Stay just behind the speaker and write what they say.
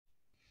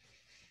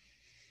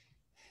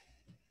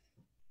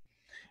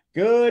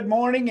Good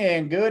morning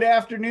and good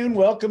afternoon.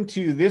 Welcome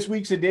to this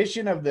week's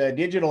edition of the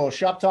Digital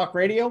Shop Talk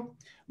Radio.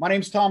 My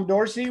name's Tom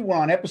Dorsey. We're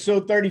on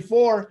episode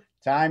 34.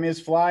 Time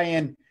is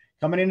flying.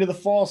 Coming into the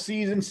fall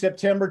season,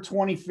 September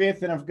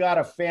 25th, and I've got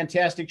a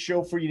fantastic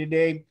show for you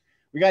today.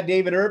 We got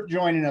Dave Earp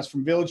joining us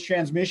from Village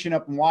Transmission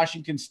up in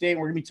Washington State.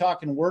 We're going to be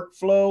talking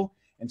workflow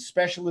and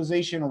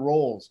specialization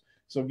roles.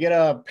 So get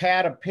a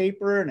pad of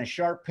paper and a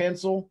sharp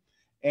pencil,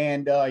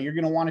 and you're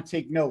going to want to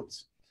take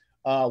notes.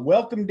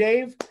 Welcome,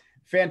 Dave.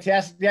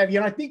 Fantastic to have you.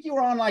 And I think you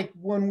were on like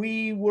when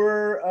we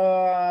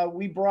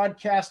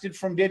broadcasted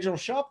from Digital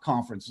Shop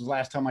Conference. Was the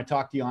last time I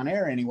talked to you on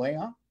air anyway,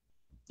 huh?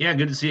 Yeah,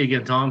 good to see you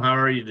again, Tom. How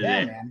are you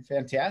today? Yeah, man.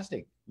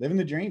 Fantastic. Living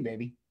the dream,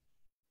 baby.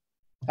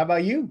 How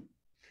about you?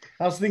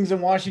 How's things in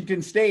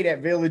Washington State at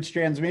Village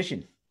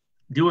Transmission?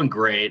 Doing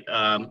great.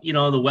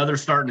 The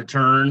weather's starting to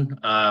turn.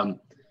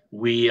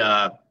 We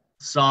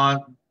saw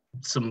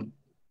some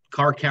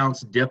car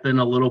counts dipping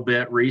a little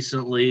bit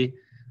recently.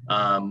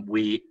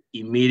 We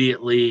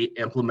immediately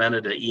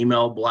implemented an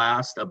email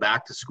blast, a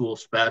back to school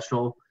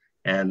special,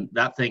 and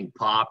that thing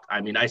popped. I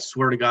mean, I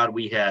swear to God,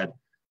 we had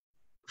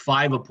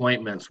 5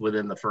 appointments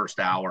within the first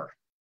hour.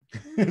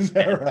 Is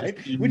that right?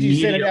 Would you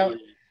send it out?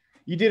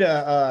 You did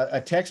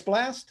a text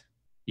blast?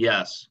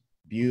 Yes.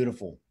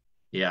 Beautiful.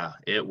 Yeah,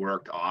 it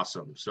worked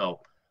awesome. So,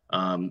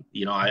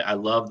 I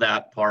love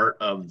that part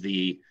of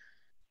the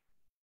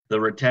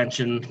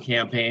retention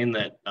campaign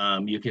that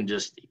you can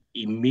just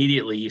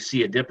immediately, you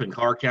see a dip in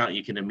car count,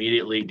 you can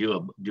immediately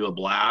do a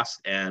blast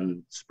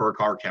and spur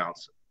car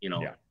counts, in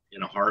a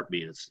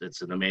heartbeat.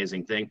 It's an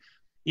amazing thing.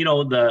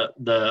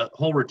 The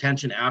whole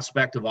retention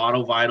aspect of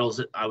auto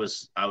vitals, I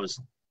was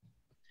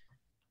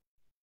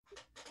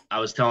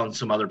telling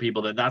some other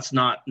people that's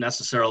not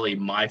necessarily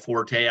my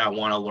forte. I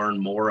want to learn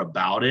more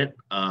about it.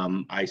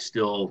 I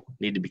still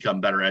need to become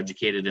better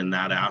educated in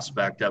that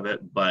aspect of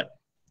it. But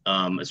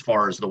as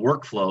far as the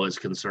workflow is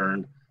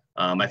concerned,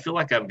 I feel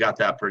like I've got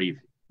that pretty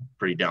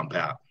down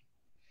pat.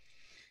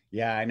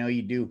 Yeah, I know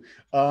you do.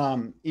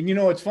 And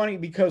it's funny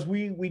because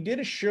we did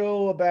a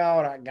show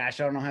about, I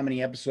don't know how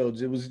many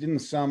episodes. It was in the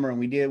summer, and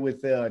we did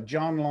with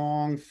John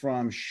Long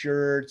from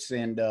Shirts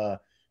and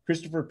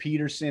Christopher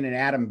Peterson and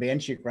Adam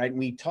Benchik, right? And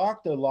we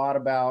talked a lot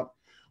about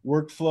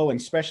workflow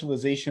and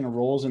specialization of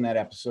roles in that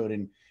episode.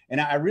 And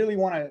I really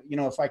want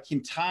to, if I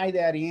can tie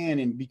that in,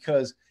 and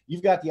because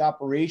you've got the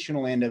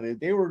operational end of it,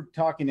 they were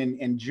talking,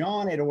 and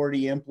John had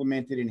already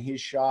implemented in his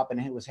shop and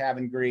it was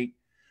having great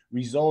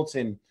results.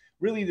 And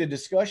really the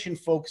discussion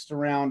focused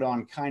around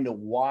on kind of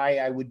why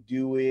I would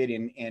do it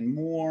and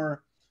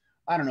more,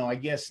 I don't know, I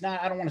guess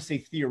not, I don't want to say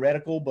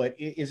theoretical, but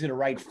is it a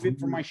right fit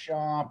for my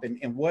shop?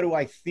 And what do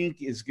I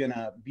think is going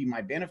to be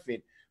my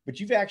benefit? But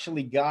you've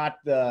actually got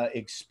the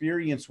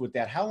experience with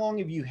that. How long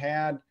have you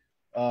had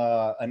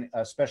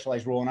a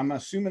specialized role? And I'm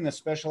assuming the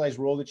specialized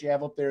role that you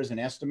have up there is an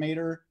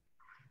estimator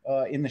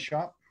in the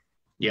shop?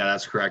 Yeah,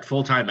 that's correct.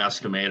 Full-time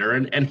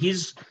estimator. And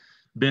he's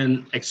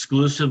been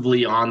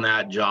exclusively on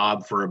that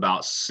job for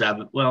about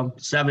 7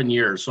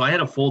 years. So I had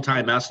a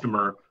full-time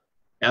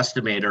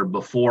estimator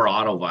before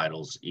Auto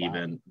Vitals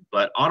even. Wow.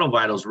 But Auto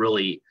Vitals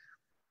really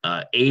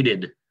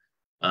aided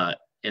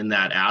in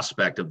that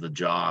aspect of the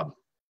job.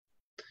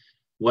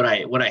 What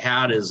I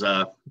had is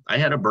I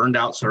had a burned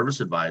out service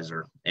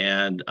advisor,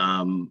 and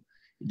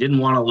didn't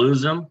want to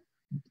lose him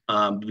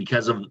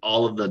because of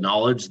all of the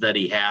knowledge that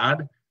he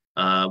had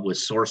with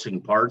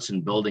sourcing parts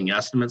and building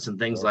estimates and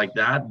things like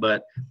that.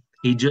 But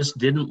he just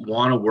didn't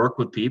want to work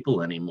with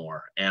people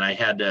anymore. And I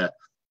had to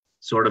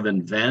sort of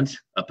invent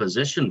a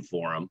position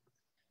for him.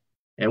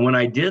 And when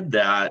I did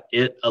that,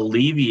 it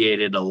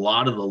alleviated a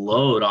lot of the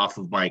load off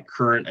of my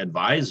current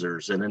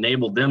advisors and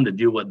enabled them to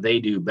do what they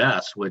do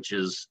best, which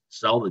is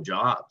sell the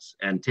jobs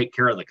and take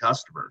care of the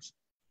customers.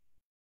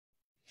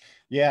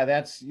 Yeah,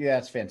 that's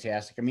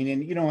fantastic. I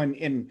mean,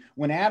 and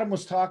when Adam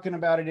was talking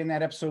about it in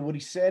that episode, what he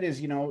said is,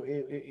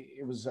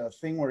 it was a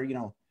thing where,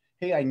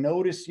 hey, I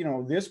noticed,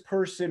 this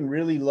person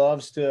really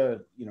loves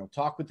to,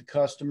 talk with the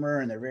customer,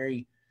 and they're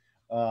very,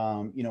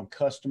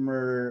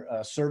 customer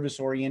service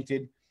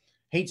oriented,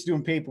 hates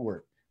doing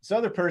paperwork. This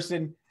other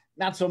person,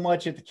 not so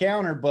much at the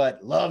counter,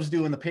 but loves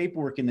doing the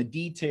paperwork and the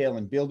detail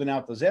and building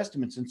out those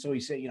estimates. And so he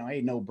said,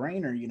 hey, no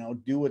brainer,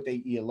 do what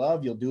you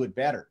love, you'll do it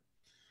better.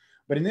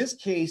 But in this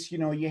case,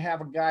 you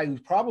have a guy who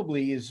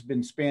probably has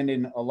been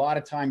spending a lot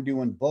of time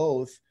doing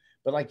both.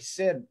 But like you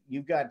said,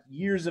 you've got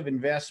years of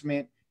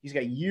investment. He's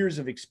got years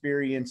of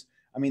experience.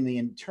 I mean, the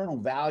internal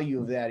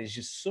value of that is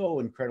just so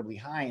incredibly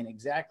high, and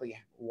exactly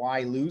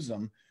why lose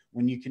them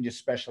when you can just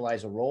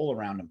specialize a role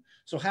around them.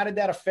 So how did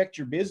that affect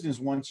your business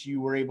once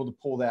you were able to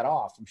pull that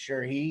off? I'm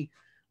sure he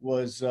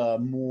was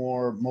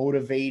more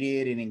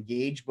motivated and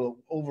engaged, but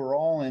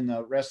overall in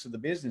the rest of the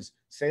business,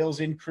 sales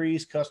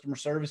increased, customer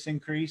service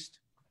increased.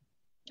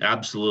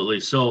 Absolutely.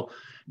 So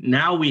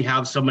now we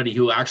have somebody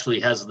who actually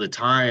has the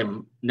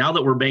time. Now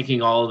that we're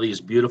making all of these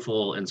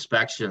beautiful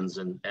inspections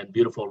and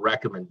beautiful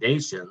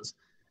recommendations,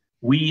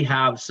 we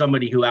have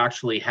somebody who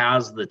actually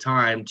has the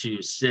time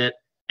to sit,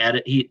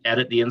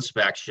 edit the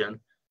inspection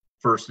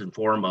first and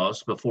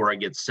foremost before it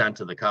gets sent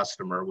to the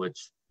customer,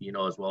 which you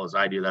know as well as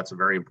I do, that's a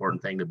very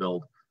important thing to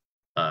build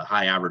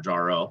high average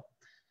RO.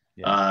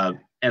 Yeah.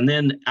 And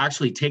then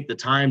actually take the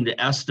time to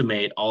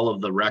estimate all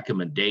of the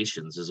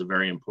recommendations is a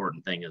very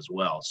important thing as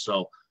well.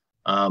 So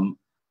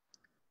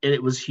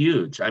it was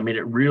huge. I mean,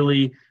 it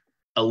really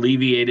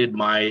alleviated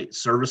my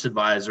service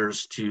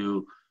advisors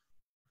to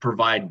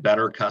provide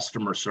better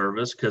customer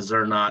service, because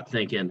they're not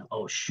thinking,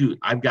 oh, shoot,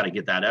 I've got to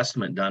get that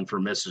estimate done for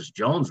Mrs.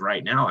 Jones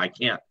right now. I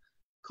can't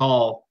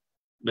call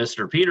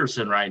Mr.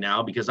 Peterson right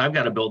now because I've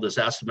got to build this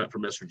estimate for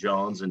Mr.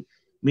 Jones. And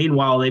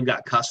meanwhile, they've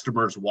got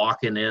customers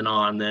walking in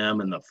on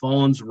them and the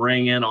phone's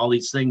ringing, all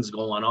these things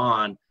going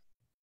on.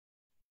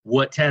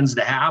 What tends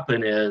to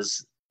happen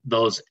is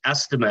those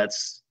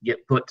estimates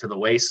get put to the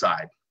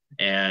wayside,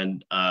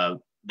 and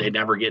they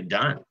never get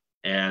done.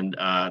 And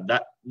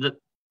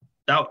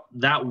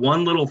that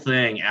one little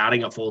thing,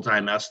 adding a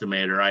full-time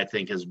estimator, I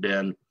think has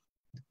been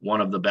one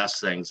of the best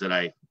things that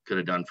I could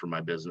have done for my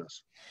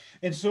business.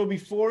 And so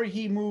before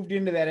he moved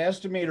into that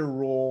estimator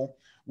role,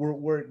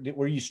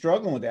 were you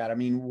struggling with that? I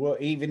mean,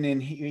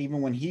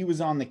 even when he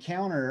was on the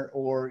counter,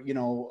 or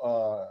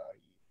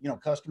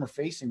customer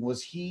facing,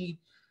 was he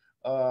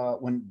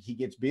when he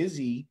gets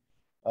busy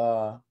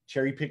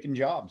cherry picking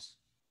jobs?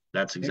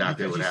 That's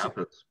exactly what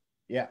happens.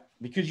 Yeah,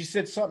 because you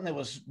said something that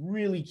was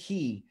really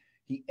key.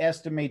 He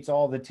estimates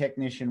all the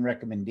technician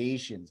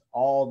recommendations,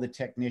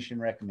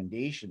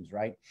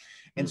 right?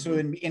 And so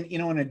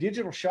in a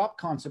digital shop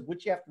concept,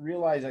 what you have to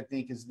realize, I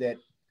think, is that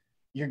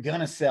you're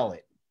going to sell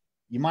it.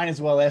 You might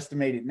as well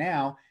estimate it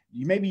now.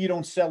 Maybe you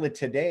don't sell it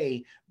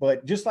today,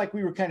 but just like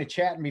we were kind of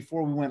chatting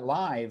before we went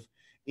live,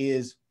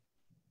 is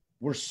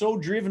we're so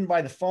driven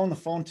by the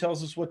phone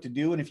tells us what to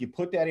do. And if you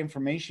put that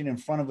information in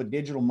front of a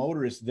digital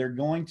motorist, they're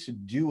going to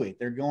do it.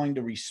 They're going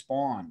to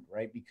respond,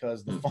 right?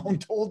 Because the phone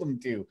told them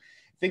to.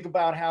 Think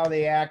about how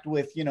they act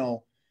with,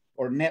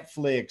 or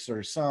Netflix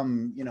or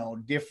some,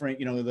 different,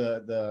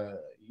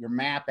 your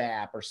map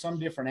app or some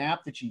different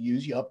app that you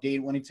use. You update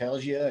it when it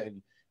tells you,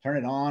 and turn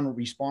it on,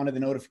 respond to the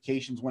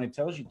notifications when it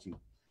tells you to.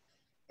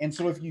 And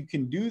so if you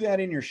can do that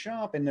in your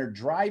shop and they're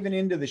driving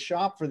into the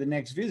shop for the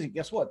next visit,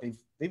 guess what?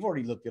 They've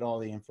already looked at all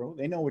the info.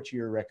 They know what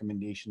your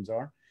recommendations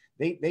are.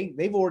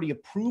 They've already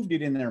approved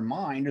it in their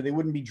mind, or they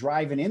wouldn't be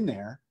driving in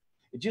there.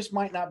 It just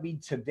might not be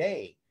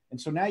today. And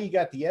so now you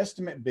got the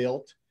estimate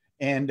built,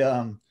 and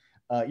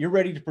you're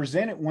ready to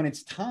present it when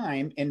it's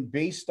time. And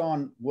based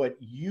on what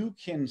you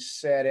can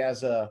set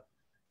as a,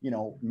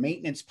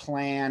 maintenance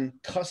plan,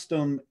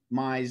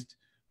 customized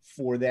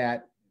for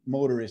that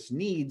motorist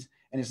needs.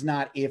 And it's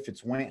not if,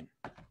 it's when.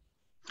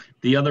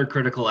 The other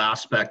critical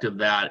aspect of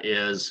that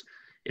is,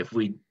 if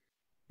we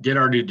did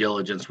our due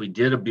diligence, we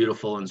did a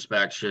beautiful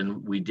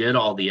inspection, we did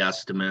all the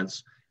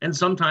estimates, and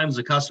sometimes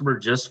the customer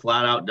just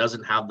flat out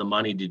doesn't have the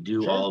money to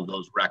do all of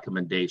those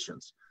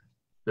recommendations.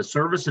 The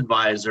service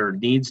advisor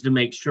needs to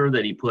make sure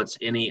that he puts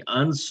any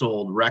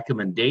unsold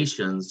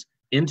recommendations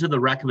into the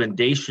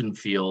recommendation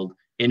field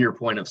in your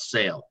point of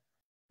sale.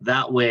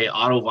 That way,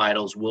 Auto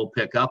Vitals will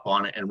pick up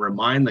on it and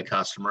remind the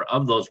customer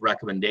of those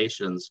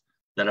recommendations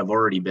that have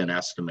already been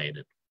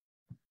estimated.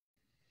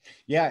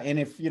 Yeah, and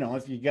if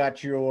you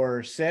got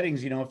your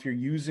settings, if you're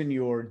using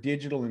your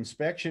digital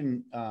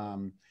inspection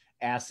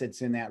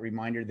assets in that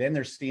reminder, then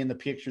they're seeing the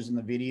pictures and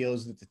the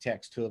videos that the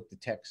text took, the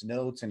text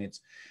notes. And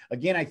it's,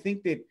 again, I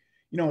think that,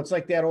 it's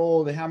like that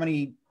old, how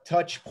many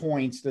touch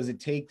points does it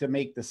take to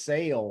make the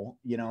sale,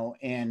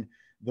 and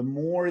the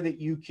more that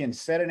you can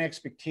set an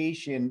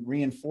expectation,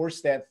 reinforce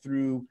that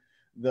through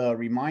the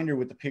reminder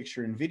with the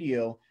picture and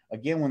video.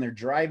 Again, when they're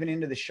driving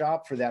into the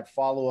shop for that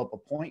follow-up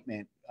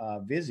appointment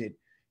visit,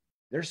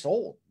 they're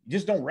sold. You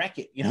just don't wreck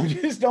it.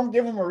 Just don't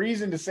give them a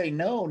reason to say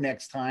no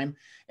next time.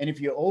 And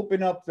if you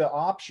open up the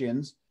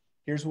options,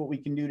 here's what we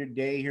can do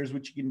today. Here's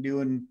what you can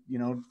do in,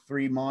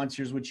 3 months.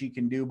 Here's what you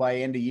can do by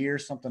end of year,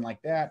 something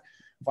like that.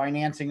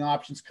 Financing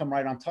options come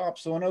right on top.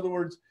 So in other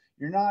words,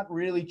 you're not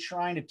really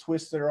trying to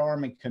twist their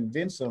arm and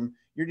convince them.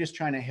 You're just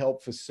trying to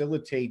help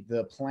facilitate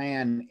the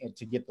plan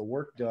to get the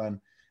work done,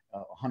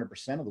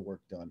 100% of the work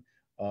done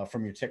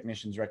from your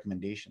technician's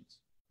recommendations.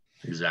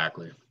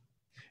 Exactly.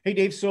 Hey,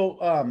 Dave,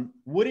 so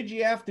what did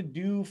you have to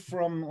do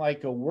from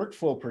like a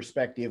workflow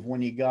perspective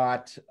when you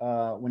got the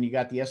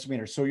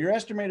estimator? So your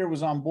estimator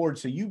was on board.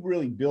 So you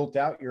really built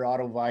out your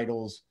Auto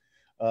Vitals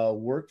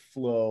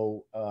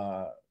workflow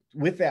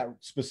with that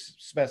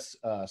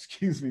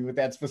with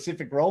that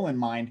specific role in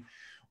mind.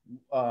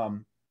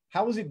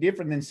 How is it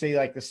different than, say,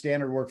 like the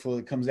standard workflow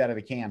that comes out of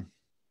the can?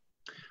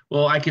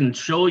 Well, I can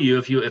show you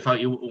if you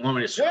want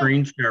me to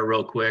screen share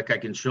real quick. I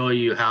can show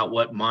you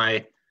what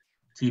my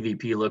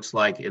TVP looks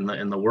like in the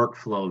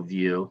workflow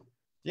view.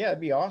 Yeah,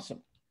 it'd be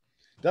awesome.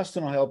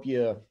 Dustin will help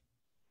you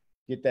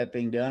get that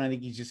thing done. I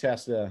think he just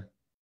has to.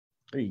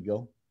 There you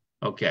go.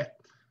 Okay.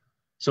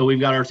 So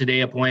we've got our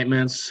today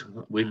appointments.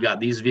 We've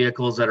got these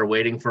vehicles that are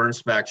waiting for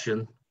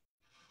inspection.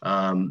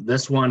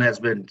 This one has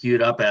been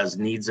queued up as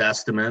needs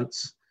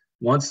estimates.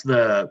 Once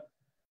the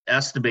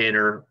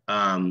estimator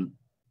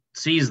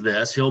sees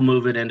this, he'll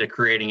move it into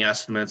creating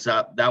estimates.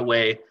 That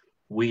way,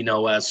 we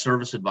know as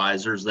service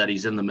advisors that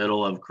he's in the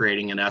middle of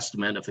creating an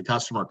estimate. If the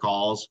customer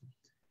calls,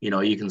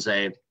 you can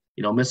say,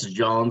 Mrs.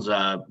 Jones,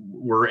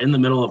 we're in the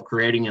middle of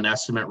creating an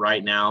estimate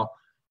right now.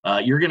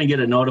 You're going to get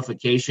a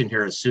notification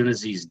here as soon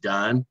as he's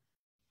done,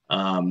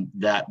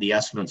 that the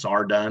estimates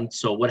are done.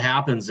 So what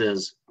happens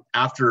is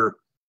after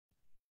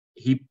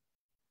he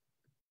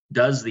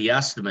does the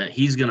estimate,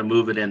 he's going to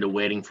move it into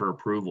waiting for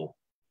approval.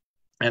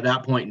 At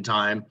that point in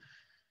time,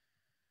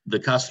 the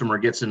customer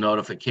gets a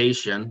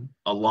notification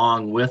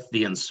along with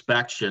the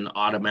inspection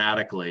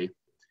automatically.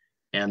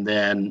 And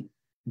then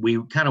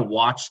we kind of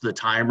watch the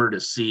timer to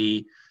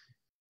see,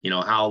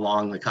 how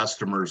long the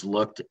customers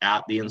looked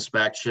at the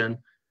inspection,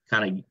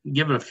 kind of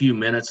give it a few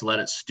minutes, let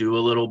it stew a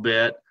little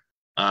bit.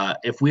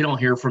 If we don't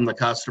hear from the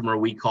customer,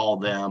 we call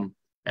them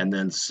and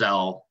then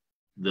sell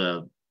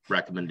the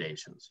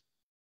recommendations.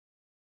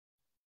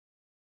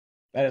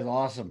 That is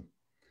awesome.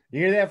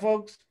 You hear that,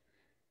 folks?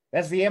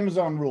 That's the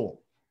Amazon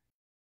rule.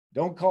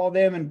 Don't call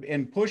them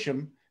and push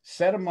them.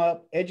 Set them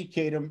up,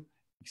 educate them,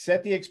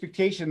 set the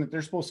expectation that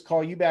they're supposed to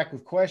call you back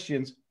with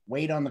questions.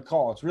 Wait on the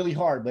call. It's really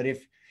hard, but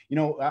if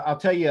I'll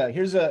tell you,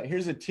 here's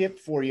a tip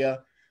for you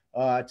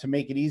to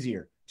make it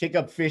easier. Take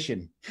up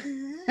fishing.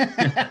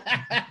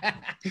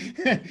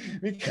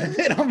 Because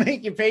it'll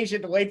make you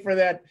patient to wait for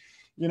that,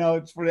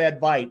 it's for that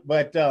bite.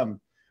 But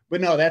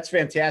no, that's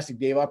fantastic,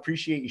 Dave. I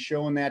appreciate you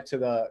showing that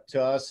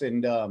to us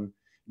and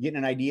getting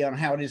an idea on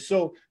how it is.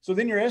 So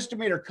then your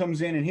estimator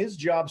comes in and his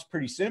job's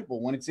pretty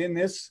simple. When it's in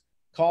this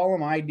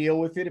column, I deal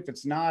with it. If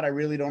it's not, I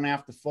really don't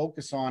have to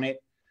focus on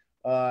it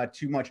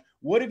too much.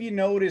 What have you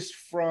noticed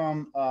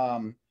from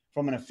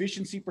an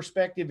efficiency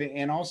perspective,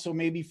 and also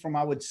maybe from,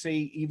 I would say,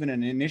 even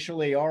an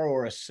initial AR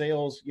or a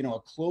sales, a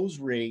close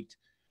rate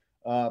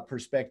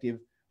perspective,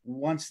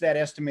 once that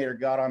estimator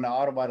got onto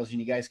AutoVitals and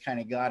you guys kind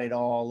of got it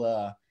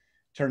all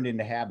turned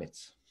into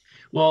habits?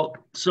 Well,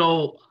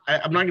 so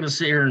I'm not going to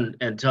sit here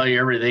and tell you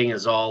everything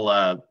is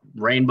all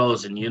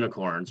rainbows and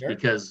unicorns. Sure.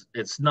 Because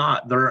it's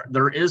not.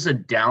 There is a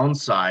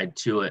downside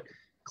to it.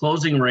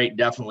 Closing rate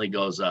definitely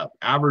goes up.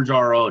 Average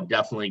RO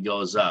definitely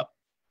goes up.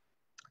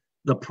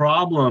 The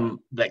problem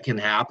that can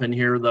happen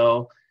here,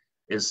 though,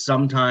 is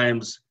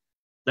sometimes,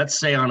 let's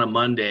say on a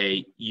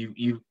Monday,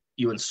 you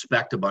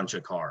inspect a bunch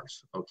of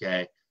cars,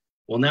 okay?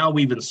 Well, now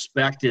we've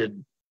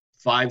inspected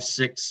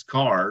 5-6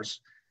 cars,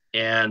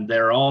 and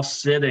they're all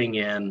sitting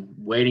and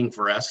waiting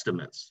for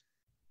estimates.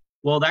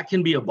 Well, that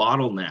can be a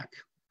bottleneck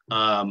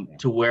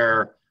to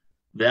where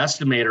the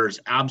estimator is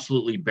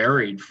absolutely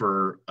buried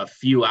for a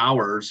few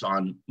hours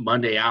on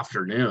Monday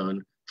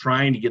afternoon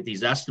trying to get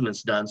these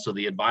estimates done so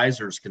the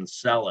advisors can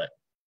sell it.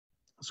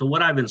 So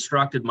what I've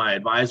instructed my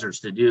advisors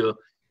to do,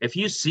 if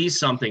you see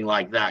something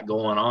like that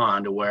going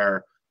on to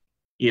where,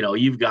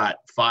 you've got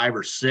 5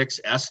 or 6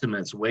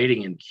 estimates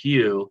waiting in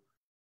queue,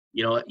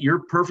 you're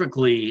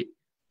perfectly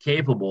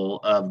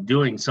capable of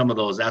doing some of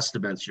those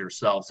estimates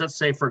yourselves. Let's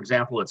say, for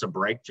example, it's a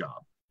brake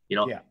job.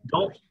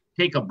 Don't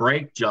take a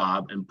brake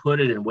job and put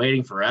it in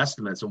waiting for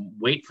estimates and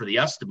wait for the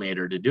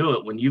estimator to do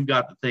it when you've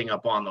got the thing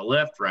up on the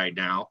lift right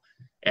now,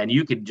 and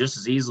you could just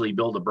as easily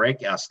build a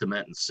brake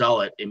estimate and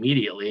sell it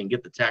immediately and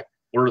get the tech,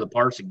 order the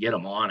parts and get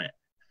them on it.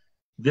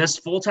 This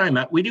full-time,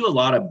 we do a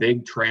lot of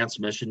big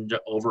transmission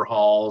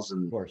overhauls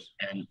and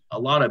a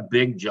lot of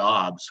big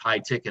jobs, high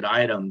ticket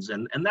items.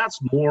 And that's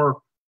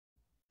more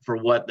for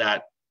what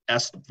that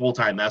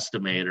full-time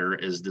estimator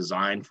is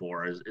designed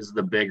for, is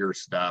the bigger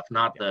stuff,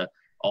 not the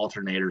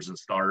alternators and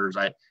starters.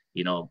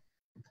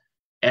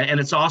 And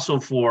it's also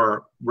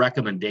for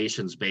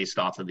recommendations based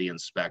off of the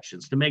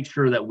inspections to make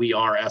sure that we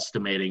are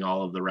estimating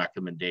all of the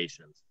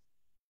recommendations.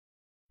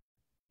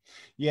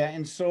 Yeah,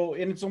 and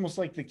it's almost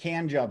like the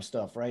can job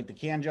stuff, right? The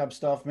can job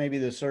stuff, maybe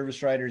the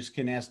service writers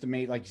can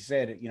estimate, like you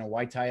said,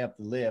 why tie up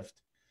the lift?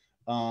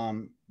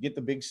 Get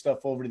the big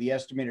stuff over to the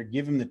estimator,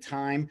 give them the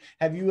time.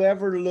 Have you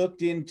ever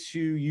looked into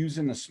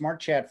using the smart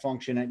chat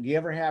function? Do you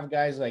ever have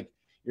guys like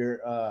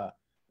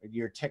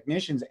your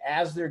technicians,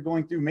 as they're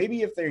going through,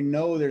 maybe if they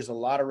know there's a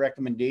lot of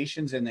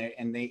recommendations and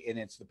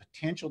it's the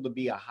potential to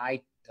be a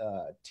high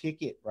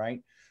ticket,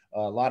 right?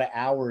 A lot of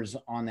hours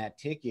on that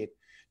ticket.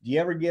 Do you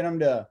ever get them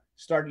to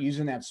start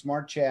using that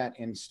smart chat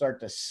and start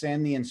to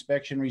send the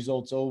inspection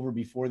results over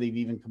before they've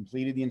even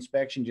completed the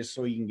inspection, just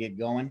so you can get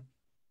going?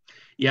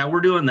 Yeah,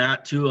 we're doing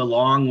that too,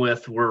 along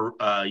with we're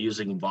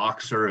using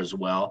Voxer as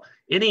well.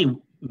 Any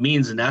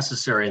means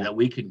necessary that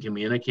we can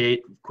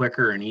communicate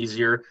quicker and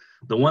easier.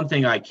 The one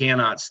thing I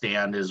cannot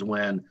stand is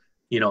when,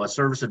 a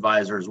service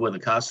advisor is with a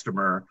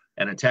customer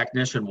and a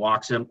technician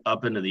walks him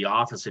up into the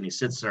office and he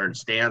sits there and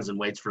stands and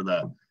waits for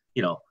the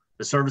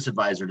service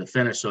advisor to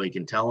finish so he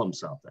can tell him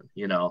something,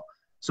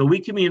 So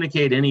we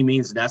communicate any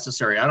means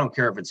necessary. I don't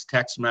care if it's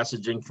text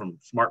messaging from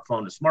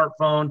smartphone to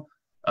smartphone,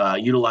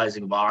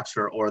 utilizing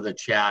Voxer or the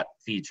chat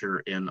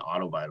feature in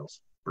AutoVitals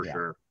for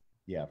sure.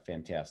 Yeah,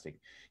 fantastic.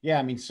 Yeah,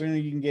 I mean, sooner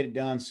you can get it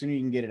done, sooner you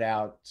can get it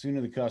out,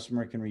 sooner the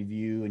customer can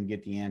review and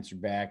get the answer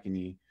back, and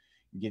you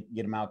get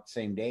them out the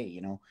same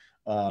day,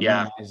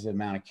 minimize the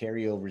amount of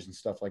carryovers and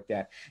stuff like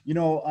that.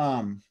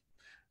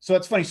 So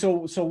it's funny.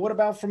 So what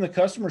about from the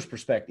customer's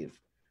perspective?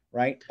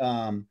 right?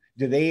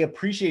 Do they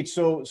appreciate,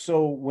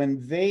 so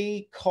when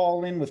they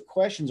call in with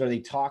questions, are they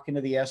talking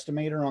to the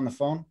estimator on the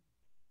phone?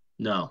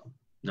 No,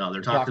 no,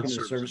 they're They're talking to talking the to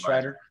the service service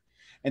advisor. writer.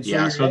 And so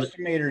Yeah. your So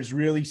estimator is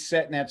really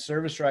setting that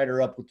service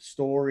writer up with the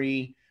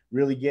story,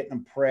 really getting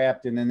them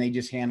prepped, and then they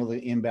just handle the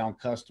inbound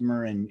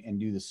customer and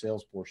do the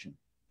sales portion.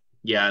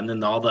 yeah, and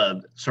then all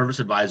the service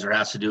advisor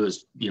has to do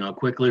is,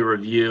 quickly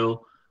review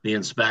the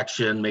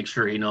inspection, make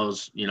sure he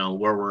knows,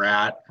 where we're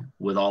at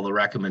with all the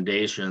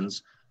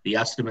recommendations. The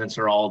estimates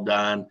are all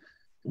done.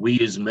 We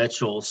use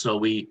Mitchell, so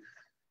we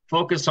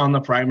focus on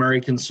the primary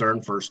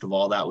concern. First of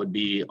all, that would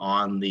be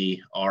on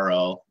the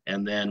RO,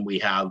 and then we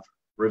have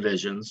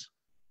revisions.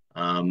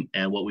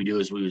 And what we do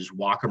is we just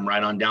walk them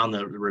right on down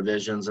the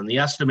revisions, and the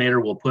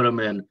estimator will put them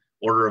in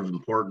order of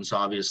importance,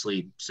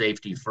 obviously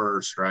safety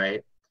first,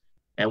 right?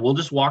 And we'll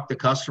just walk the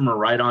customer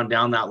right on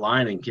down that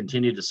line and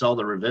continue to sell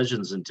the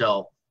revisions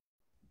until,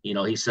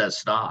 he says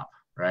stop,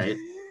 right?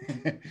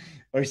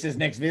 Or he says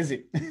next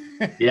visit.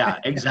 Yeah,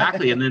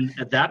 exactly. And then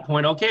at that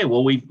point, okay,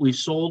 well, we've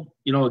sold,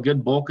 a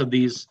good bulk of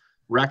these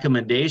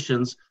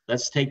recommendations.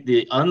 Let's take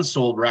the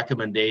unsold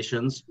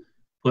recommendations,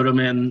 put them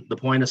in the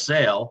point of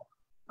sale,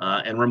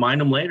 and remind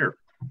them later.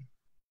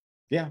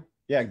 Yeah,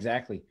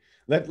 exactly.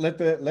 Let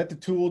the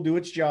tool do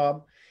its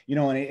job.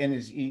 And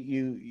it's,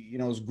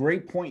 it's a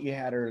great point you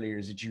had earlier,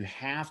 is that you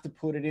have to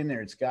put it in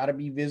there. It's got to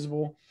be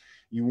visible.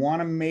 You want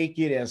to make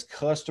it as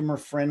customer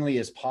friendly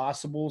as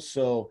possible.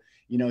 So,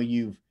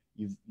 you've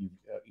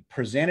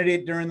presented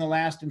it during the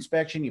last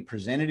inspection, you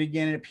present it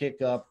again at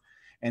pickup,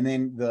 and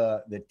then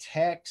the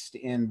text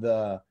and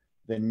the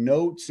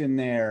notes in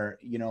there,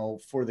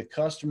 for the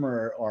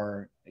customer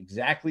are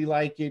exactly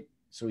like it.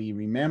 So he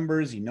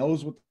remembers, he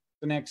knows what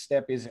the next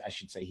step is. I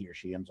should say he or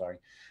she, I'm sorry.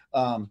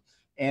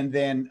 And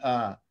then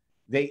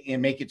they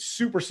make it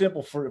super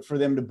simple for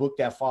them to book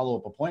that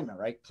follow-up appointment,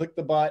 right? Click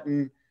the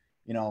button,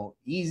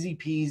 easy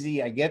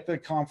peasy. I get the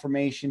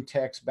confirmation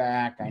text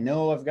back. I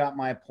know I've got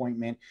my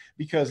appointment,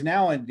 because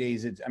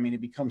nowadays it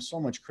becomes so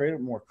much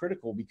more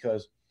critical,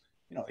 because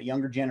the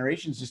younger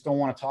generations just don't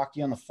want to talk to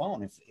you on the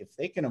phone. If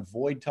they can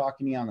avoid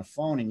talking to you on the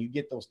phone and you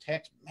get those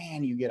texts,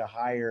 man, you get a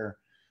higher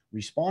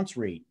response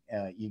rate.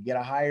 You get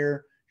a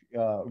higher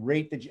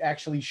rate that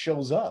actually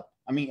shows up.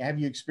 Have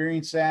you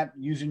experienced that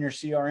using your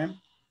CRM?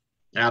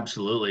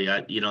 Absolutely.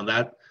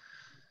 That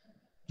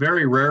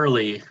very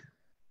rarely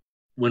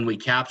when we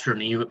capture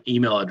an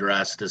email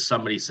address does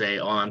somebody say,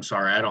 "Oh, I'm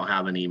sorry, I don't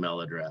have an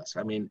email address."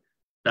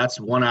 That's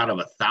 1 out of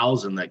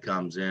 1,000 that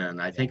comes in.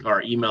 I think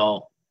our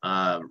email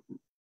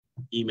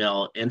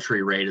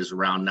entry rate is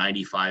around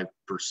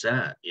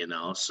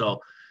 95%,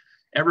 so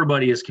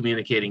everybody is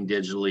communicating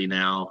digitally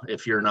now.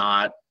 If you're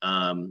not,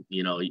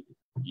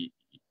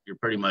 you're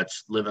pretty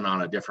much living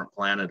on a different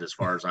planet as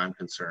far as I'm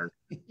concerned.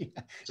 Yeah.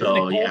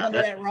 So Isn't it cold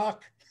under that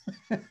rock?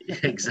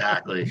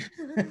 Exactly.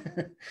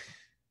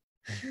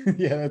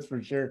 Yeah, that's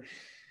for sure.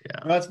 Yeah.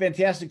 No, that's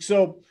fantastic.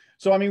 So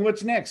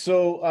what's next?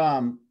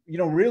 So,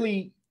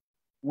 really,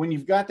 when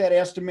you've got that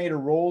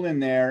estimator role in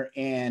there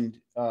and,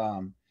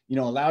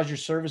 allows your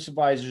service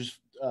advisors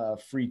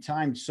free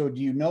time. So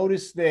do you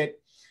notice that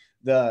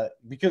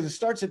because it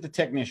starts at the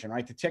technician,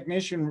 right? The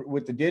technician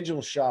with the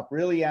digital shop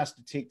really has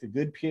to take the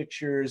good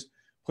pictures,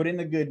 put in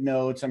the good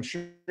notes. I'm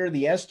sure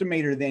the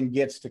estimator then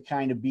gets to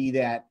kind of be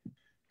that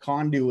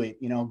conduit,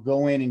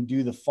 go in and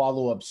do the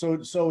follow-up.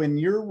 So in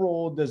your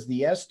role, does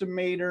the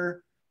estimator,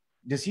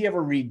 does he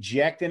ever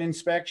reject an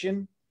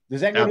inspection?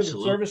 Does that go Absolutely. to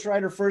the service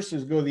writer first, or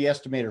does it go to the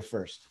estimator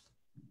first?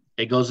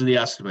 It goes to the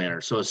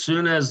estimator. So as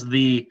soon as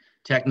the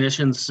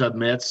technician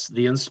submits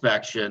the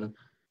inspection,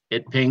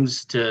 it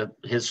pings to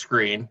his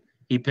screen.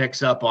 He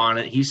picks up on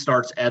it. He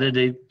starts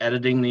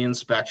editing the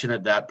inspection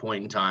at that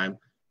point in time,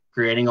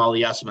 creating all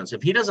the estimates.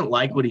 If he doesn't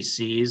like what he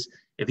sees,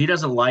 if he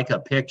doesn't like a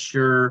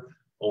picture,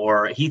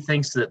 or he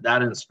thinks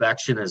that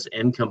inspection is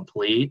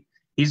incomplete,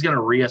 he's going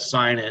to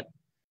reassign it.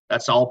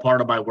 That's all part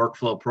of my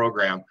workflow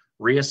program.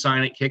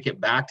 Reassign it, kick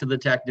it back to the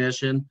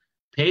technician,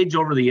 page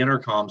over the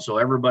intercom so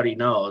everybody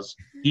knows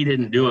he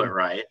didn't do it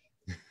right,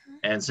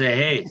 and say,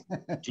 "Hey,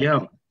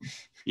 Jim,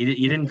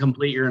 you didn't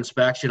complete your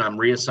inspection. I'm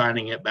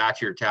reassigning it back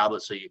to your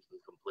tablet so you can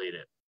complete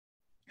it."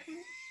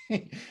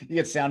 You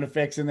get sound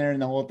effects in there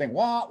and the whole thing.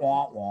 Wah,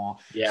 wah, wah.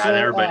 Yeah, so,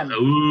 everybody,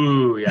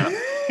 ooh, yeah.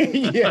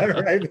 Yeah,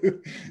 right.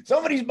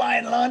 Somebody's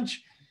buying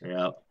lunch.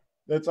 Yeah.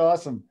 That's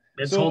awesome.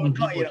 It's holding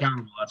people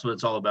accountable. That's what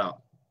it's all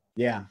about.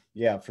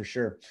 Yeah, for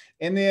sure.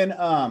 And then,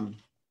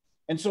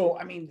 and so,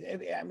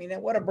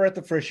 what a breath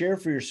of fresh air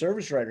for your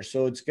service writer.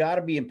 So it's got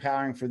to be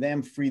empowering for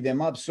them, free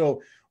them up.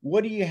 So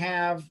what do you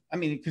have?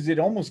 Because it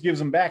almost gives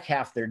them back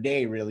half their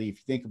day, really, if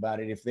you think about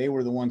it, if they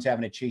were the ones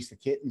having to chase the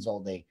kittens all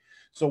day.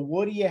 So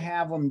what do you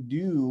have them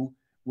do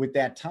with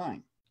that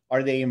time?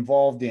 Are they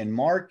involved in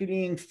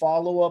marketing,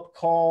 follow-up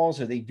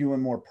calls? Are they doing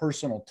more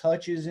personal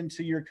touches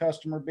into your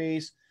customer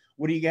base?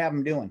 What do you have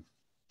them doing?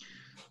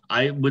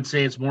 I would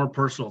say it's more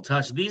personal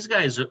touch. These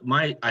guys,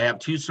 I have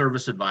 2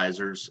 service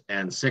advisors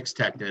and 6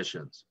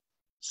 technicians.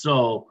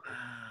 So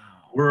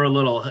we're a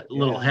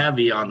little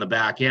heavy on the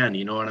back end.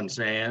 You know what I'm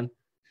saying?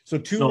 So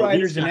 2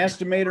 writers, an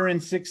estimator,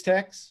 and 6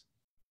 techs?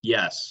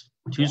 Yes.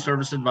 Two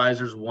service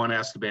advisors, one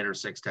estimator,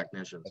 6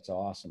 technicians. That's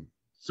awesome.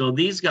 So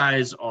these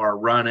guys are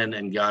running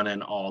and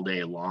gunning all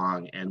day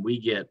long, and we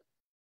get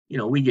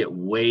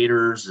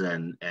waiters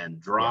and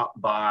drop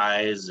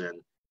bys,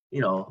 and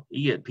you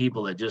get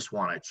people that just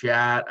want to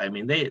chat. I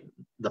mean,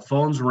 the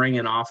phone's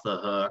ringing off the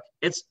hook.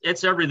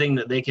 It's everything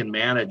that they can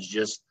manage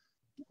just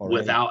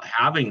without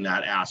having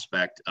that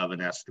aspect of an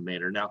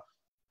estimator. Now,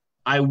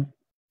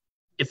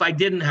 if I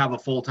didn't have a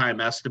full-time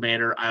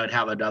estimator, I would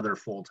have another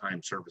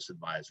full-time service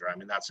advisor. I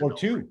mean, that's or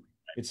two.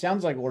 It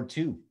sounds like or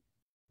two.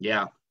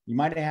 Yeah. You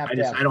might have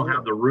to have I don't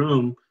have the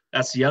room.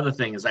 That's the other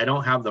thing, is I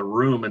don't have the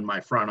room in my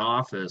front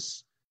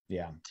office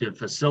to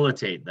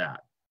facilitate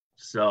that.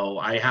 So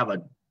I have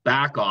a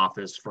back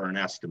office for an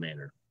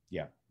estimator.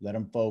 Yeah. Let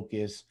them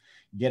focus,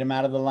 get them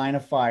out of the line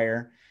of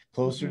fire,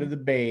 closer to the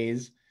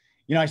bays.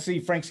 I see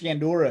Frank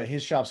Scandura,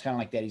 his shop's kind of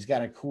like that. He's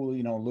got a cool,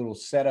 little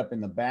setup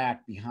in the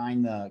back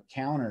behind the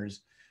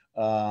counters.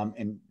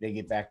 And they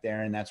get back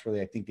there, and that's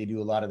really, I think they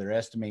do a lot of their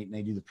estimate, and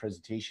they do the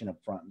presentation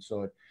up front. And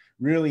so it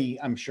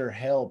really, I'm sure,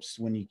 helps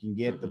when you can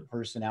get the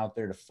person out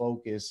there to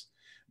focus,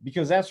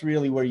 because that's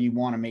really where you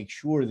want to make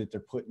sure that they're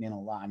putting in a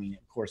lot. I mean,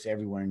 of course,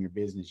 everywhere in your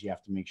business, you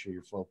have to make sure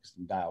you're focused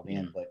and dialed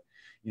in, but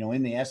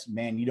in the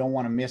estimate, you don't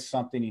want to miss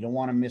something. You don't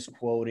want to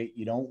misquote it.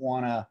 You don't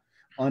want to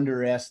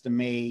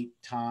underestimate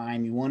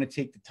time. You want to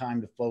take the time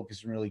to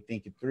focus and really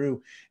think it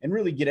through, and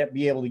really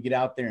be able to get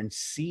out there and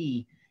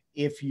see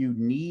if you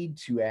need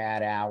to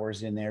add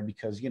hours in there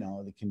because,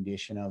 the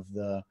condition of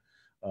the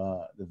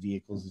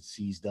vehicles that's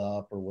seized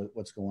up or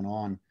what's going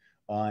on,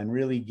 and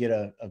really get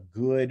a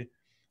good,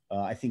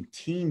 I think,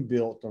 team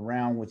built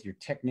around with your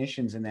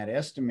technicians and that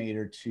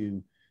estimator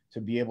to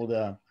be able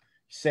to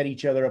set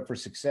each other up for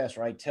success,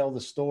 right? Tell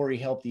the story,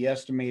 help the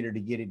estimator to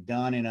get it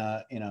done in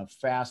a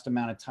fast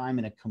amount of time,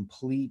 in a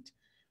complete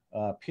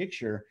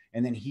picture.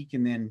 And then he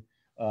can then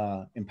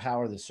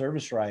empower the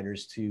service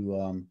writers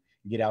to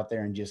get out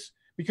there and just,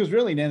 because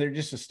really now they're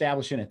just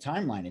establishing a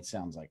timeline, it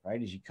sounds like,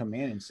 right? As you come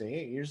in and say,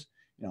 hey, here's,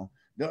 go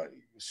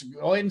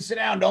ahead and sit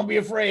down. Don't be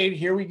afraid.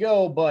 Here we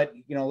go. But,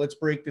 let's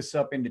break this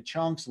up into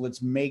chunks.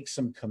 Let's make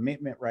some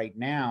commitment right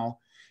now.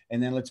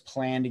 And then let's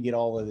plan to get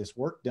all of this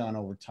work done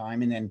over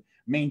time, and then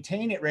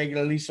maintain it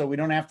regularly so we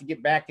don't have to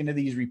get back into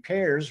these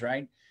repairs,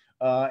 right?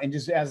 And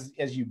just as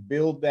you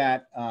build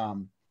that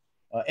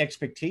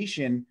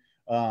expectation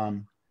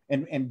and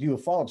do a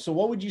follow-up. So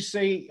what would you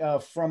say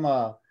from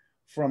a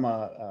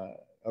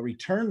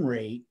return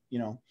rate?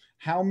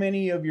 How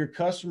many of your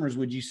customers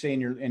would you say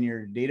in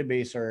your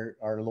database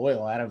are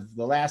loyal? Out of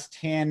the last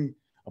 10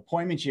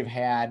 appointments you've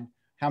had,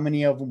 how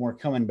many of them were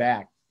coming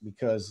back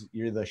because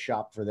you're the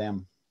shop for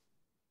them?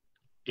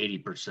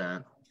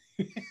 80%.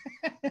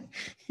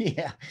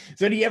 Yeah.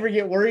 So do you ever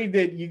get worried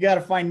that you got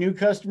to find new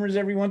customers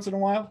every once in a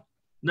while?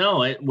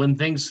 No, when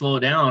things slow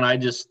down, I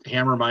just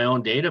hammer my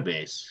own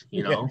database.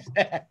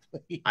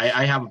 Exactly.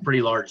 I have a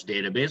pretty large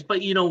database,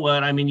 but you know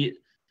what? I mean,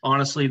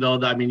 honestly, though,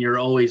 you're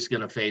always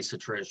going to face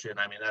attrition.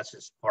 I mean, that's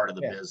just part of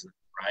the business,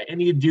 right? And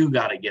you do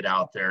got to get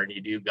out there, and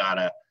you do got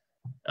to,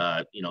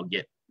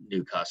 get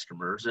new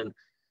customers. And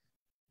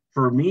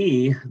for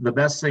me, the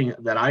best thing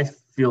that I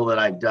feel that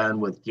I've done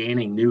with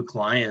gaining new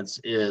clients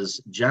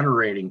is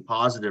generating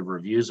positive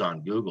reviews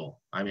on Google.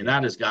 I mean,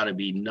 that has got to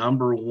be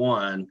number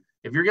one.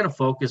 If you're going to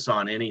focus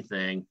on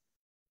anything,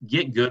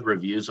 get good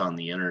reviews on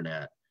the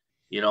internet.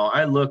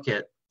 I look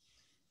at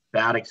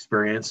bad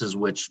experiences,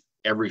 which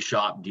every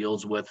shop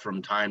deals with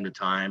from time to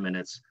time, and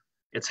it's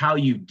how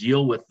you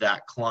deal with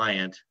that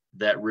client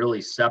that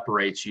really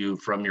separates you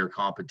from your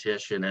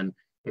competition. And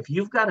if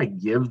you've got to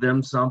give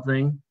them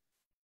something,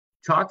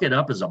 chalk it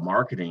up as a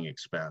marketing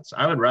expense.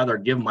 I would rather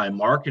give my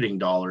marketing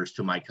dollars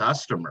to my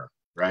customer,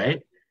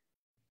 right?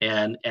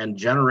 And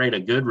generate a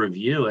good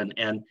review.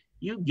 And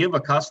you give a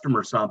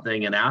customer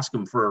something and ask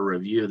them for a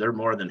review, they're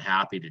more than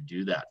happy to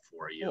do that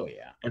for you. Oh,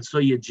 yeah. And so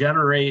you get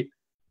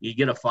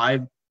a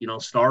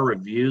 5-star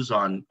reviews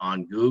on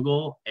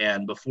Google,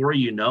 and before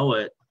you know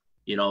it,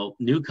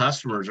 new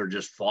customers are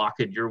just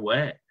flocking your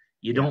way.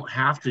 You don't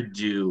have to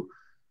do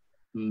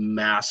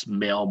mass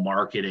mail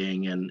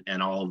marketing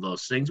and all of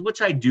those things,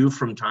 which I do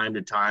from time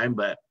to time,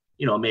 but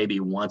maybe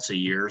once a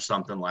year or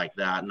something like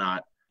that,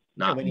 not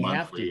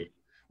monthly.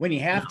 When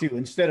you have to,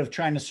 instead of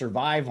trying to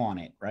survive on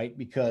it, right?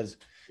 Because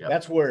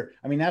that's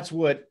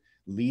what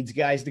leads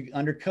guys to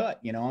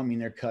undercut,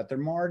 they're cut their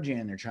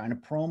margin, they're trying to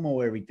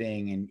promo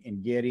everything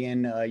and get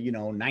in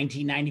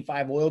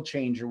 1995 oil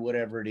change or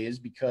whatever it is,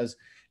 because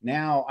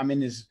now I'm in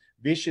this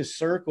vicious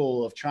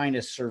circle of trying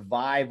to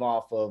survive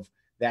off of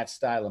that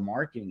style of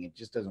marketing. It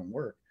just doesn't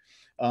work.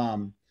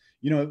 I'll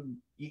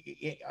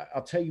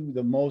tell you,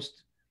 the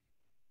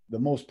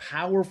most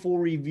powerful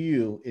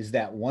review is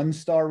that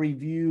 1-star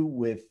review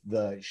with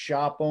the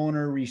shop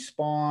owner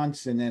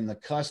response, and then the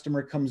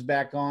customer comes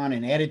back on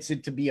and edits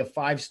it to be a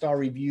 5-star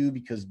review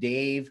because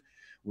Dave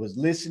was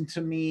listened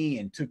to me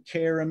and took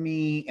care of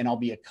me, and I'll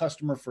be a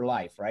customer for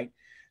life, right?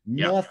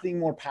 Nothing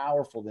more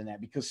powerful than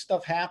that, because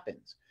stuff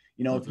happens.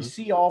 If you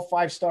see all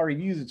 5-star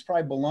reviews, it's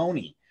probably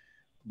baloney.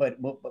 but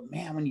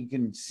man, when you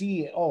can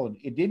see, oh,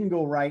 it didn't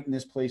go right in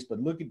this place, but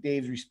look at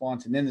Dave's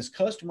response. And then this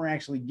customer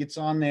actually gets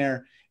on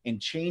there and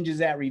changes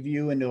that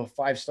review into a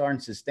 5-star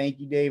and says, thank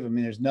you, Dave. I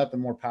mean, there's nothing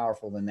more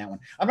powerful than that one.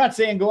 I'm not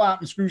saying go out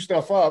and screw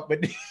stuff up,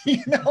 but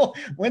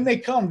when they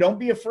come, don't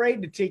be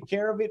afraid to take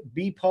care of it.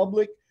 Be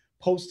public,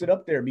 post it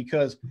up there,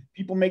 because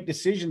people make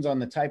decisions on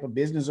the type of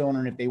business owner.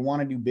 And if they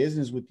want to do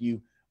business with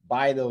you,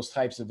 by those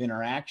types of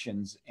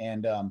interactions.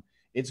 And,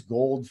 it's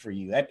gold for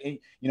you. That,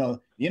 the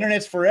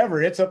internet's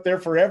forever. It's up there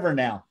forever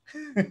now.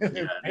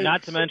 Yeah,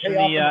 not to mention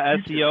the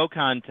SEO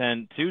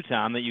content too,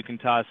 Tom, that you can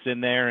toss in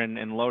there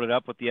and load it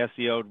up with the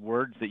SEO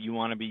words that you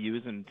want to be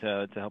using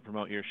to help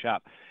promote your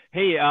shop.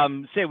 Hey,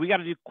 Say, we got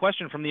a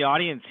question from the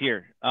audience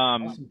here.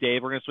 Awesome.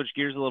 Dave, we're going to switch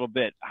gears a little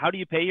bit. How do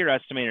you pay your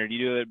estimator? Do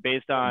you do it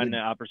based on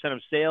a percent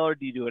of sale, or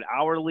do you do it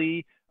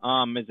hourly?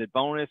 Is it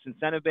bonus,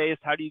 incentive based?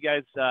 How do you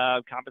guys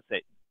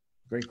compensate?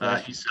 Great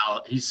question.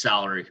 He's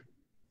salary.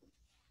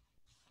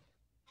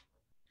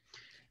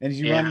 And is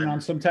he running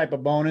on some type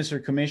of bonus or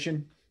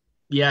commission?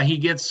 Yeah, he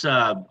gets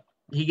a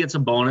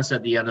bonus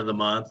at the end of the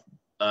month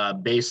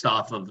based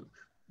off of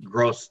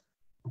gross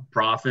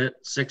profit.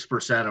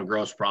 6% of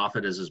gross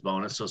profit is his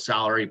bonus. So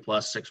salary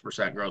plus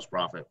 6% gross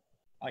profit.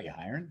 Oh, you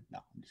hiring? No,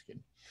 I'm just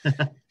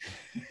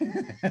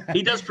kidding.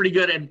 He does pretty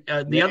good.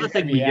 And the other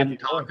thing we didn't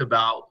talk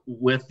about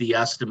with the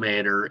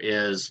estimator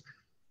is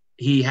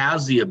he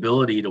has the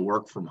ability to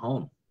work from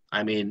home.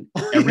 I mean,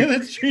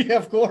 that's true.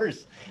 Of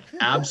course.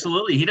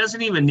 Absolutely. He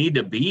doesn't even need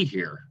to be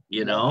here,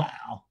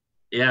 Wow.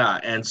 Yeah.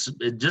 And so,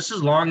 just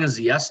as long as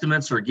the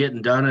estimates are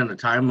getting done in a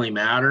timely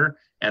manner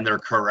and they're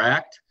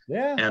correct,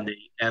 yeah,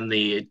 and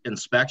the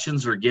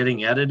inspections are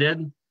getting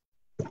edited,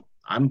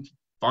 I'm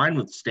fine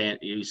with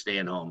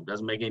staying home.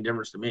 Doesn't make any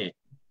difference to me.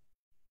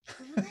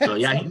 So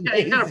yeah,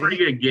 he's got a pretty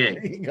good gig.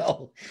 There you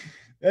go.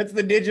 That's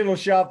the digital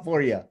shop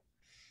for you.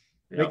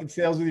 Yep. Making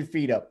sales with your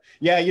feet up.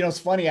 Yeah, it's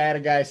funny. I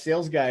had a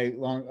sales guy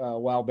a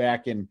while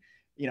back, and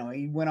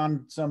he went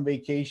on some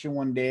vacation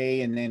one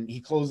day, and then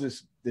he closed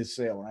this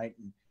sale right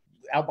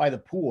out by the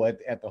pool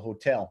at the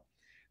hotel.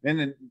 Then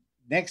the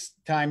next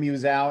time he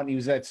was out, and he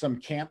was at some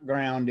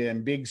campground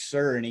in Big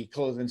Sur, and he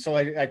closed. And so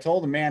I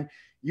told him, man,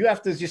 you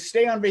have to just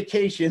stay on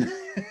vacation.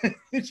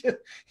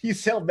 You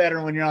sell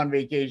better when you're on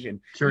vacation.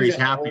 Sure, he's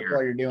happier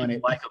while you're doing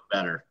it. Like him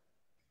better.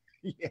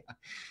 Yeah,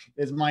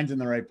 his mind's in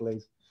the right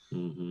place.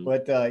 Mm-hmm.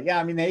 But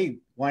I mean, hey,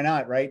 why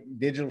not, right?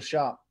 Digital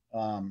shop,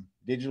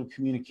 digital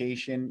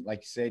communication. Like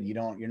you said,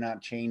 you're not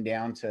chained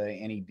down to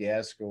any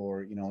desk,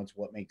 or it's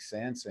what makes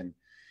sense. And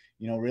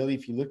really,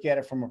 if you look at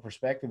it from a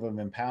perspective of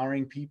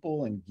empowering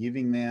people and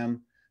giving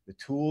them the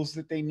tools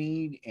that they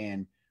need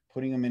and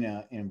putting them in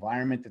an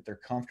environment that they're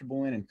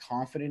comfortable in and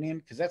confident in,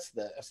 because that's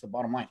the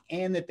bottom line,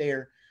 and that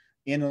they're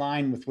in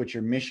line with what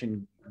your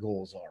mission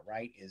goals are,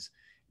 right? Is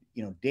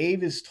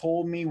Dave has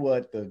told me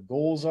what the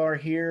goals are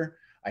here.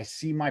 I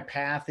see my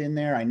path in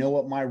there. I know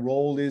what my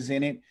role is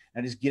in it. I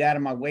just get out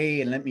of my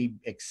way and let me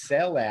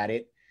excel at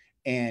it.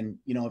 And,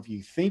 if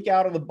you think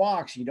out of the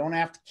box, you don't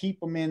have to keep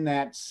them in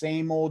that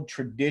same old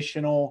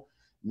traditional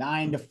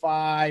 9 to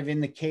 5 in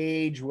the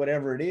cage,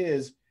 whatever it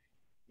is.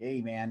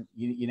 Hey, man,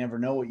 you never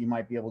know what you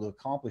might be able to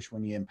accomplish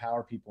when you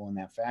empower people in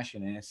that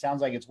fashion. And it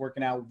sounds like it's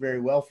working out very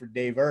well for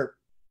Dave Earp.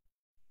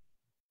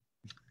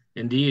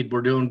 Indeed.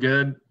 We're doing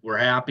good. We're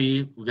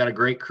happy. We've got a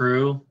great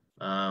crew.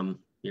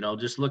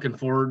 Just looking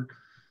forward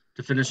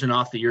to finishing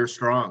off the year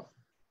strong.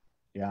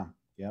 Yeah.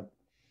 Yep.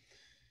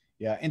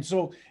 Yeah. And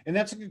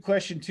that's a good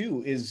question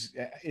too, is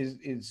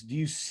do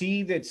you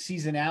see that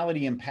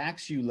seasonality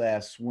impacts you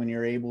less when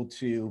you're able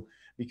to,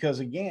 because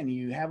again,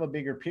 you have a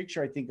bigger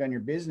picture, I think, on your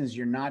business.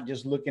 You're not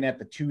just looking at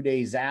the 2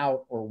 days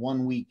out or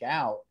 1 week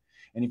out.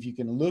 And if you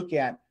can look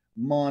at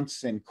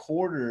months and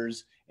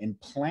quarters and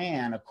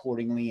plan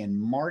accordingly and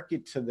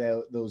market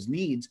to those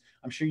needs,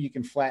 I'm sure you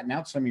can flatten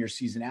out some of your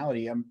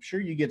seasonality. I'm sure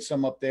you get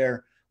some up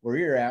there where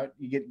you're out,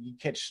 you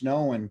catch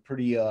snow in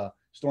pretty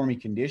stormy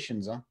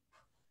conditions, huh?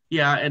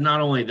 Yeah, and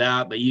not only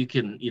that, but you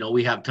can,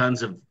 we have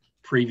tons of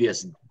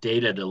previous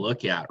data to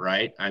look at,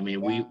 right? I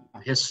mean, we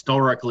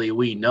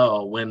historically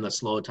know when the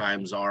slow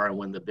times are and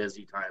when the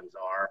busy times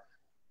are.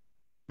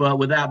 But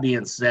with that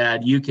being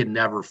said, you can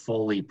never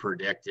fully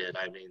predict it.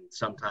 I mean,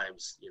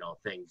 sometimes,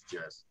 things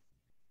just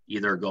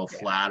either go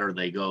flat or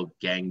they go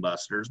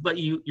gangbusters. But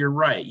you're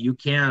right. You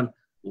can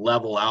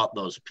level out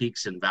those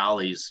peaks and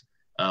valleys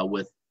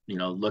with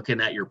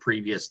looking at your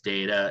previous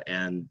data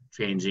and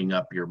changing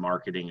up your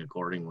marketing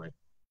accordingly.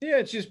 Yeah,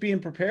 it's just being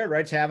prepared,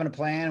 right? It's having a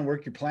plan and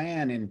work your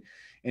plan. And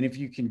if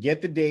you can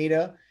get the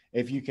data,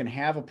 if you can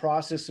have a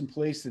process in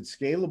place that's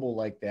scalable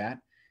like that,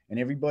 and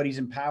everybody's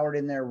empowered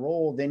in their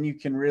role, then you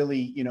can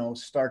really,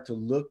 start to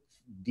look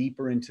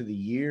deeper into the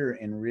year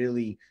and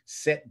really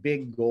set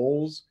big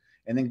goals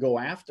and then go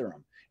after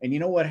them.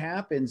 And what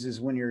happens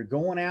is when you're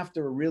going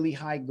after a really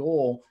high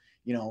goal,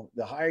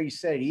 the higher you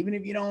set it, even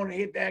if you don't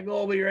hit that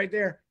goal, but you're right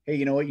there. Hey,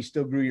 you know what? You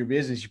still grew your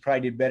business. You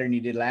probably did better than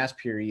you did last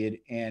period.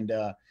 And,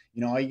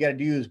 all you got to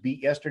do is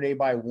beat yesterday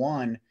by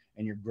 1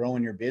 and you're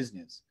growing your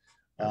business.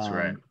 That's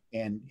right.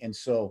 And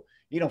so,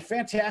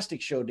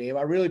 Fantastic show, Dave.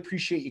 I really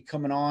appreciate you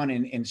coming on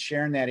and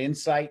sharing that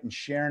insight and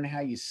sharing how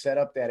you set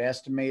up that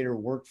estimator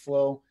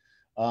workflow.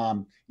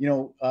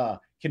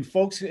 Can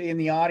folks in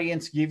the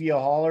audience give you a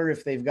holler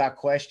if they've got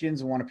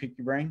questions and want to pick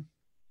your brain?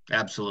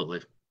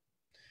 Absolutely.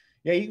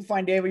 Yeah, you can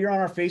find Dave. You're on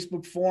our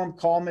Facebook forum.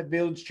 Call him at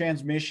Village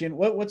Transmission.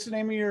 What's the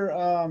name of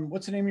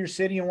your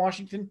city in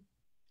Washington?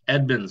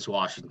 Edmonds,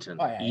 Washington.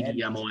 Oh, yeah,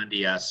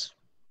 Edmonds.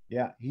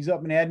 Yeah, he's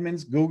up in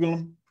Edmonds. Google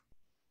him.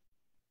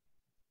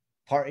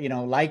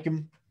 Like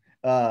him.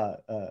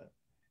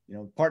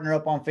 Partner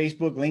up on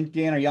Facebook,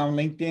 LinkedIn. Are you on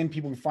LinkedIn?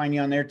 People can find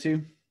you on there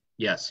too.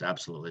 Yes,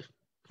 absolutely.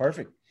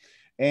 Perfect.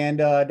 And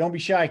don't be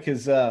shy,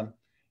 because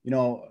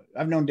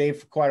I've known Dave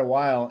for quite a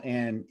while,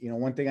 and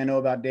one thing I know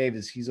about Dave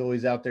is he's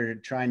always out there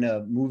trying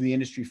to move the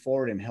industry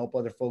forward and help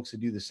other folks to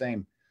do the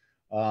same.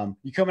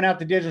 You coming out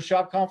to Digital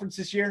Shop Conference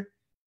this year?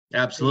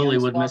 Absolutely,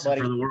 wouldn't miss it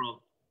for the world.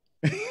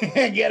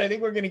 Again, I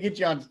think we're going to get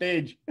you on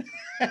stage,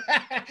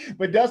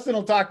 but Dustin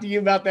will talk to you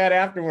about that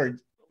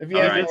afterwards. If you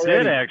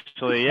did,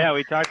 actually. Yeah,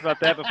 we talked about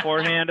that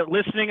beforehand.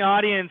 Listening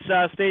audience,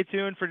 stay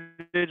tuned for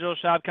Digital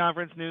Shop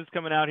Conference news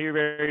coming out here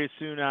very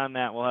soon on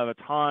that. We'll have a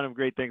ton of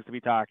great things to be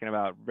talking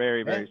about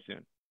very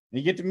soon.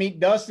 You get to meet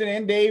Dustin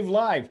and Dave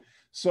live.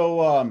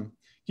 So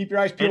keep your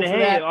eyes peeled for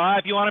that.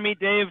 If you want to meet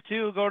Dave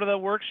too, go to the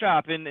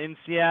workshop in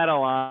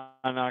Seattle on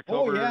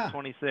October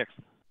 26th.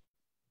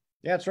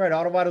 Yeah, that's right.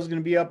 AutoVital is going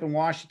to be up in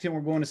Washington.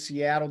 We're going to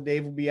Seattle.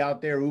 Dave will be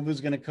out there.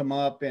 Uva's going to come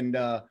up, and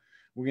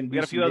we're going to do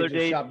got a few other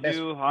dates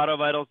too.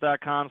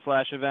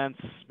 Autovitals.com/events.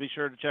 Be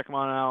sure to check them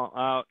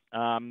out.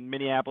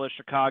 Minneapolis,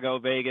 Chicago,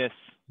 Vegas,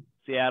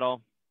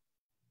 Seattle.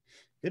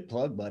 Good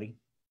plug, buddy.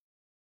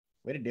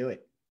 Way to do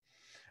it.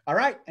 All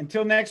right.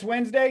 Until next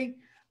Wednesday,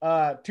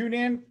 tune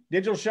in.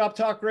 Digital Shop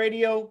Talk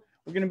Radio.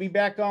 We're going to be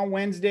back on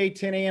Wednesday,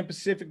 10 a.m.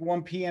 Pacific,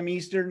 1 p.m.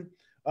 Eastern.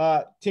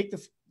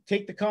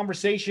 Take the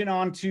conversation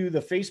onto the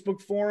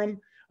Facebook forum.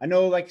 I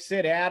know, like I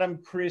said, Adam,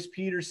 Chris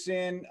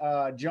Peterson,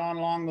 John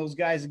Long, those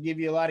guys will give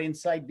you a lot of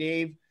insight,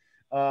 Dave.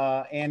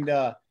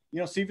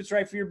 See if it's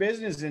right for your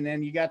business. And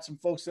then you got some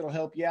folks that'll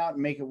help you out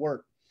and make it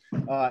work.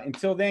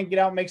 Until then, get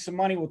out and make some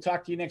money. We'll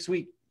talk to you next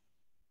week.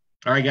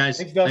 All right, guys.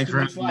 Thanks, Dustin.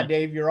 Thanks a lot,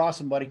 Dave. You're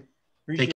awesome, buddy. Appreciate it.